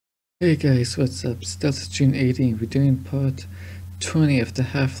Hey guys, what's up? Stealth June 18. We're doing part 20 of the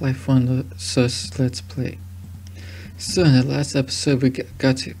Half-Life 1 Source Let's Play. So in the last episode we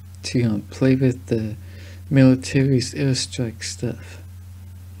got to play with the military's airstrike stuff.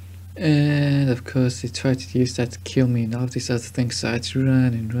 And of course they tried to use that to kill me and all these other things, so I had to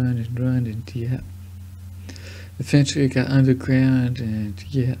run and yeah. Eventually we got underground and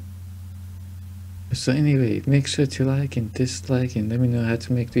yeah. So anyway, make sure to like and dislike and let me know how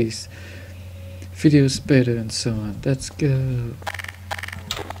to make these videos better and so on. Let's go.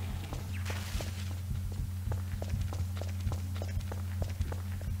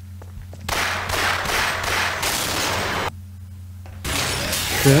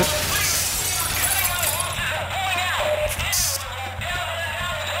 Crap.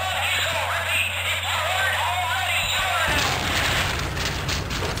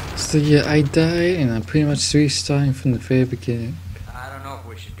 So yeah, I died and I'm pretty much restarting from the very beginning. I don't know if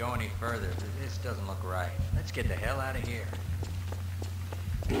we should go any further. This doesn't look right. Let's get the hell out of here.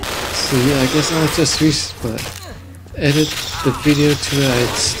 So yeah, I guess I'll just edit the video to where it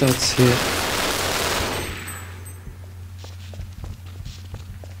starts here.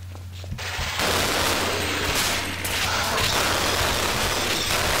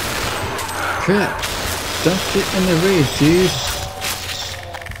 Crap! Don't get in the way, dude!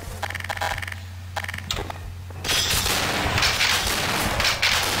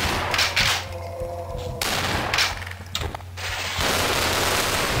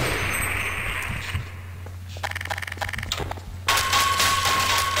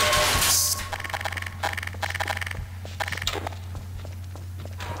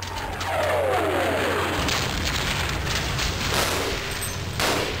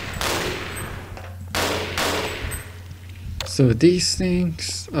 So these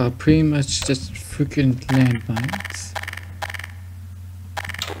things are pretty much just freaking landmines.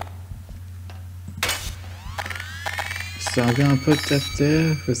 So I'm gonna put that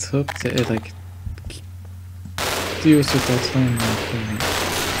there with hope that it like deals with that landmine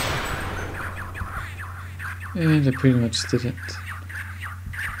thing. And it pretty much didn't.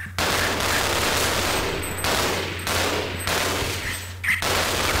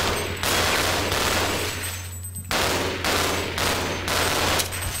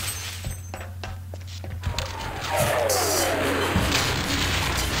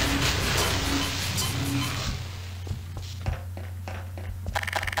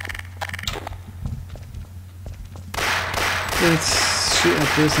 Let's shoot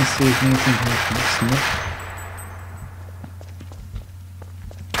at this and see if anything happens.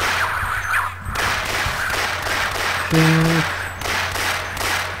 Nope.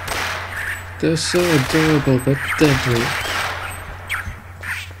 They're so adorable but deadly.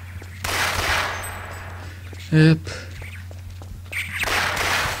 Yep.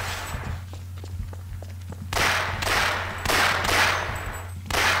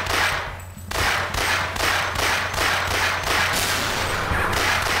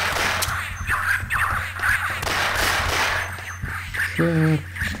 Crap.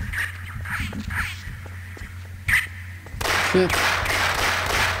 Crap.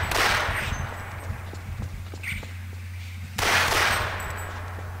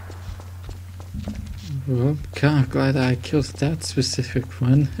 Well, I'm kind of glad I killed that specific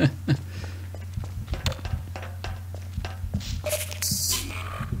one.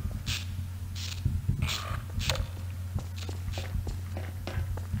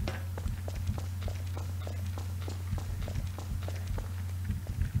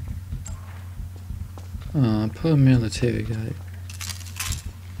 Oh, poor military guy.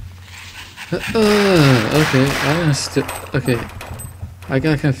 Okay, I understood. Okay, I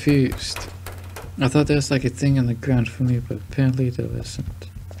got confused. I thought there was like a thing on the ground for me, but apparently there wasn't.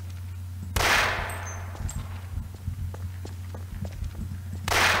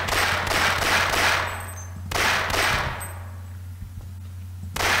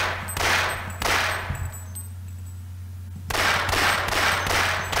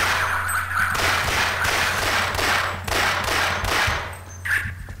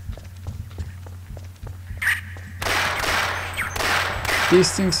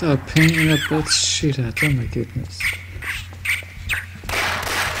 These things are a pain in the butt shit at, oh my goodness.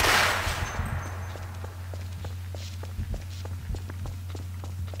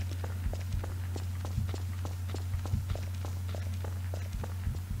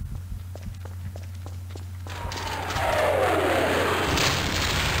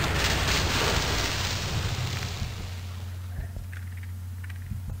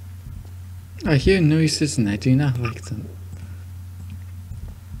 I hear noises and I do not like them.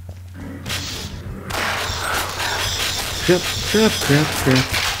 Crap.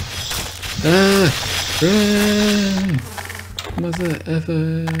 Ah! Run! Mother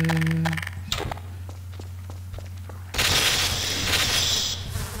ever.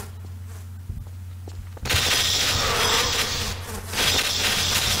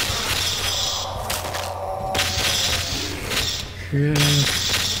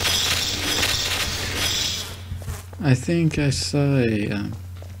 I think I saw a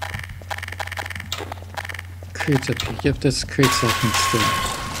crate up here. Yep, there's crates I can still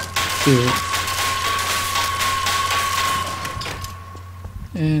do it.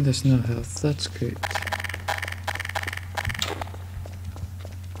 And there's no health. That's great.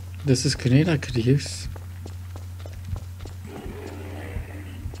 This is grenade I could use.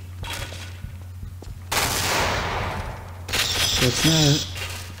 So it's not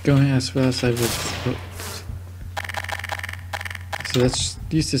going as well as I would hope. So let's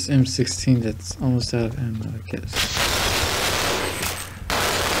use this M16 that's almost out of ammo, I guess.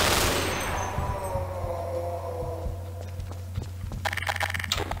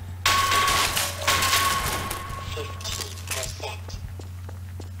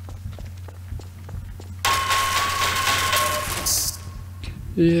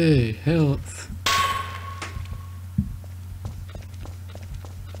 Yay, health.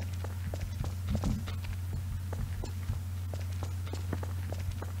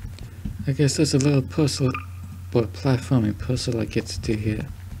 I guess there's a little puzzle, or platforming puzzle I get to do here.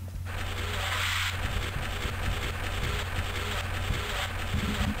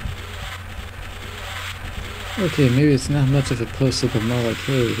 Okay, maybe it's not much of a puzzle, but more like,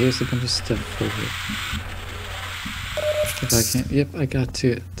 hey, here's a bunch of stuff for you. If I can't, yep, I got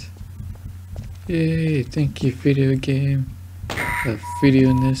to it. Yay, thank you, video game.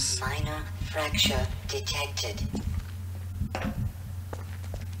 Video-ness. Minor fracture detected.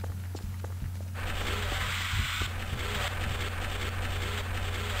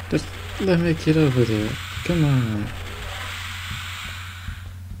 Just let me get over there. Come on.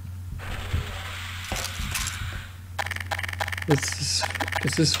 What's this?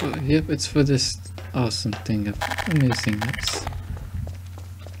 Is this for? Yep, it's for this awesome thing of amazingness.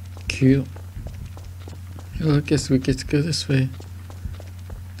 Cool. Well, I guess we get to go this way.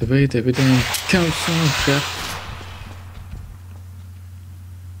 The way that we didn't come from. Yep.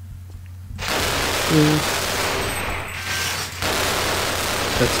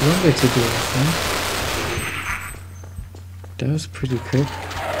 That's one way to do it, huh? That was pretty quick.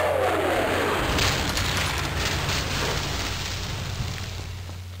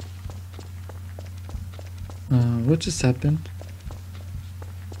 What just happened?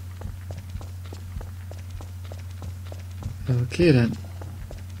 Okay then.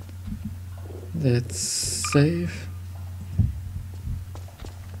 Let's save.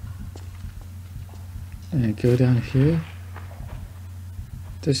 And go down here.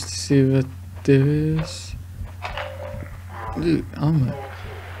 Just to see what there is. Loot, armor.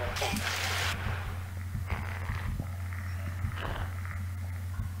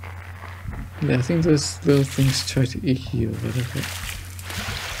 Yeah, I think those little things try to eat you or whatever.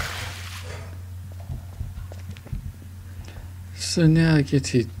 So now I get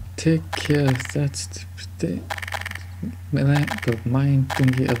to take care of that stupid thing. The mine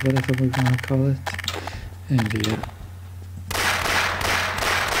thingy or whatever we want to call it. And yeah.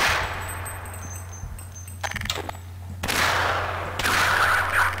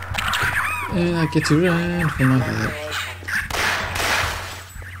 And I get to run for my life.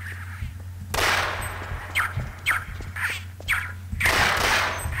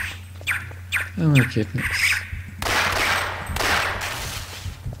 Oh my goodness.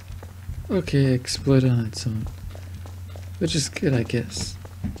 Okay, explode on its own. Which is good, I guess.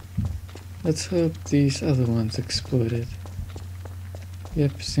 Let's hope these other ones exploded.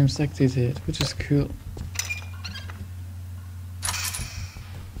 Yep, seems like they did, which is cool.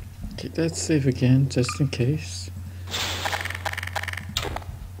 Okay, let's save again, just in case.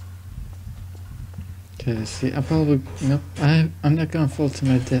 Okay, see, I'm probably, nope, I'm not gonna fall to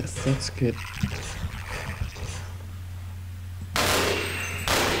my death, that's good.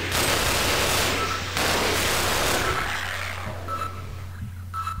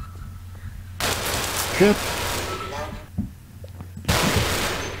 Yep.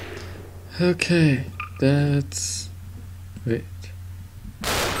 Okay, that's... wait.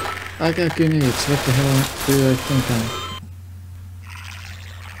 I got grenades, what the hell do I think I'm...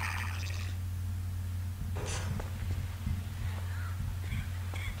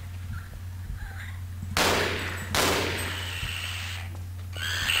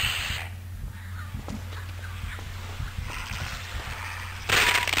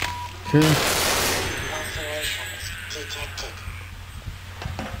 Okay.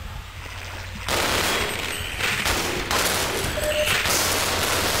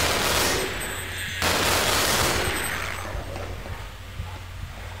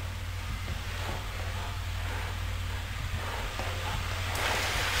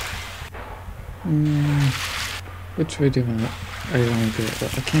 Which way do I want to go?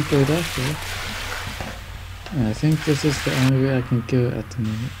 Well, I can't go that way. And I think this is the only way I can go at the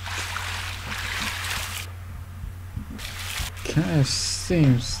moment. Kind of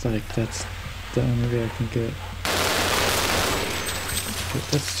seems like that's the only way I can go. Okay,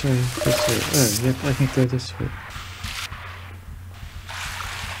 let's try this way. Oh, yep, I can go this way.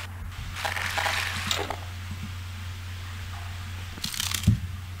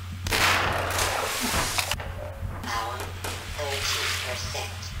 Power 30%.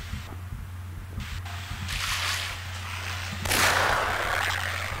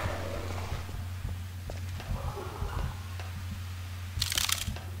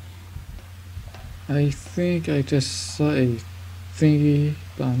 I think I just saw a thingy,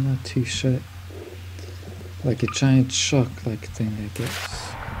 but I'm not too sure. Like a giant shark-like thing, I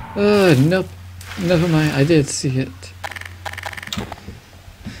guess. Nope. Never mind, I did see it.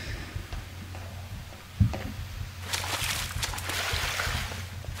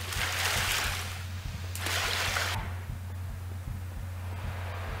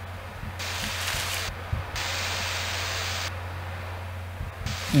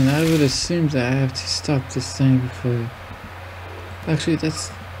 And I would assume that I have to stop this thing before... Actually,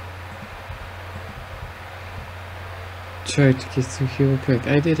 that's... Try to get through here real quick.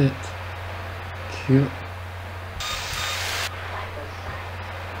 I did it. Cute.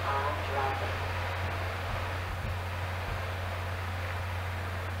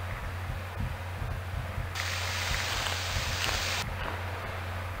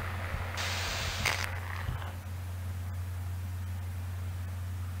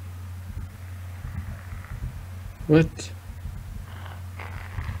 What?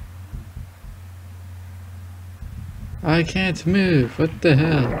 I can't move. What the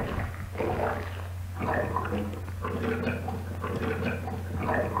hell?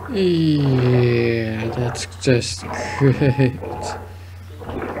 Yeah, that's just great.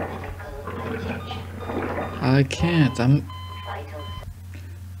 I can't.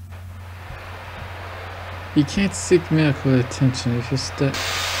 You can't seek medical attention if you're stuck.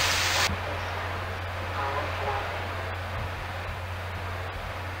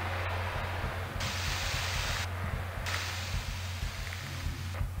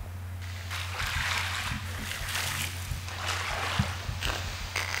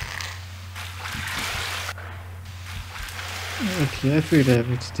 Okay, I figured out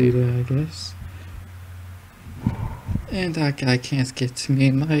what to do there, I guess. And that guy can't get to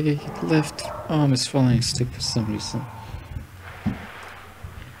me. My left arm is falling asleep for some reason.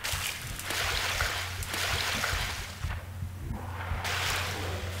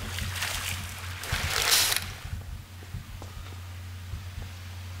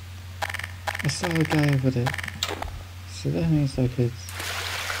 I saw a guy over there. So that means I could...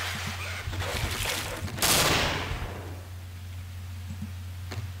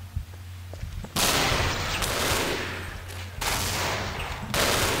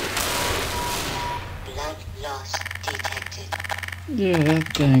 Loss detected. Yeah,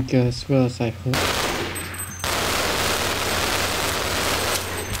 that didn't go as well as I hoped.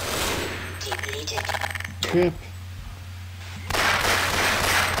 Depleted. Crap.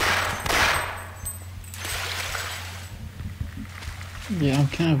 Yeah, I'm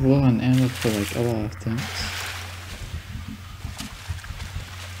kind of low on ammo for like a lot of things.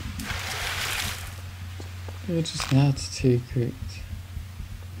 Which is not too great.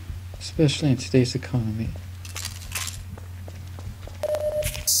 Especially in today's economy.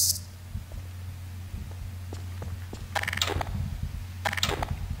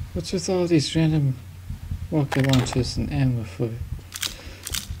 What's with all these random rocket launchers and ammo for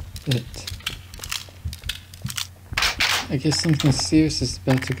it? I guess something serious is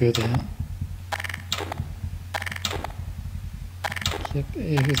about to go down. Yep,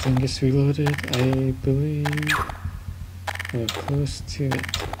 everything is reloaded, I believe. We're close to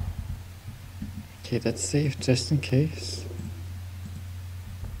it. Okay, that's safe just in case.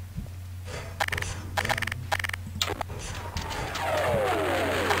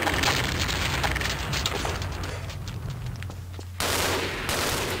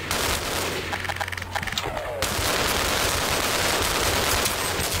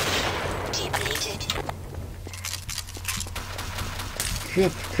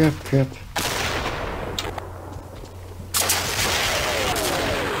 Crap.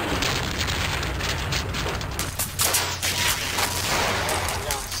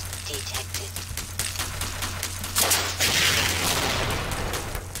 Loss detected.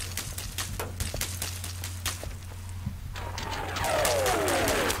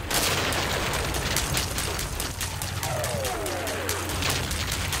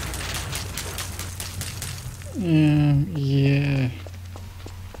 Yeah.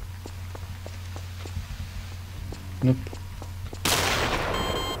 Nope.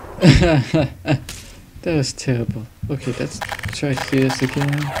 That was terrible. Okay, let's try to do this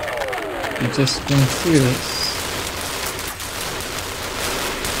again. And just run through this.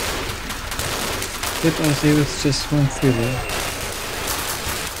 Yep, I was able to just run through there.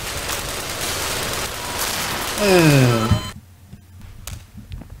 Oh,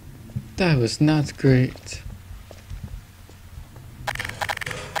 that was not great.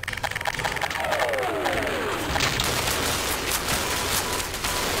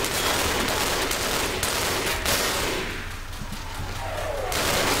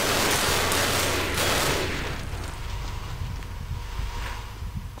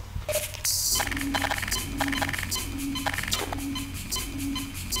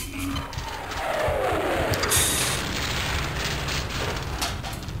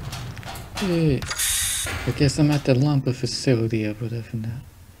 Hey, I guess I'm at the lumber facility or whatever now.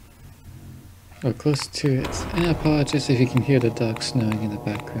 Or close to it. And I apologize if you can hear the dog snowing in the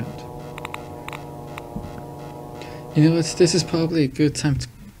background. You know what, this is probably a good time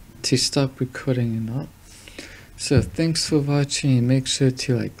to stop recording and all. So thanks for watching, and make sure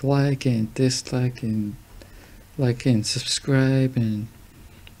to like and dislike and like and subscribe, and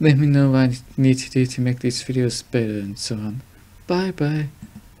let me know what I need to do to make these videos better and so on. Bye bye.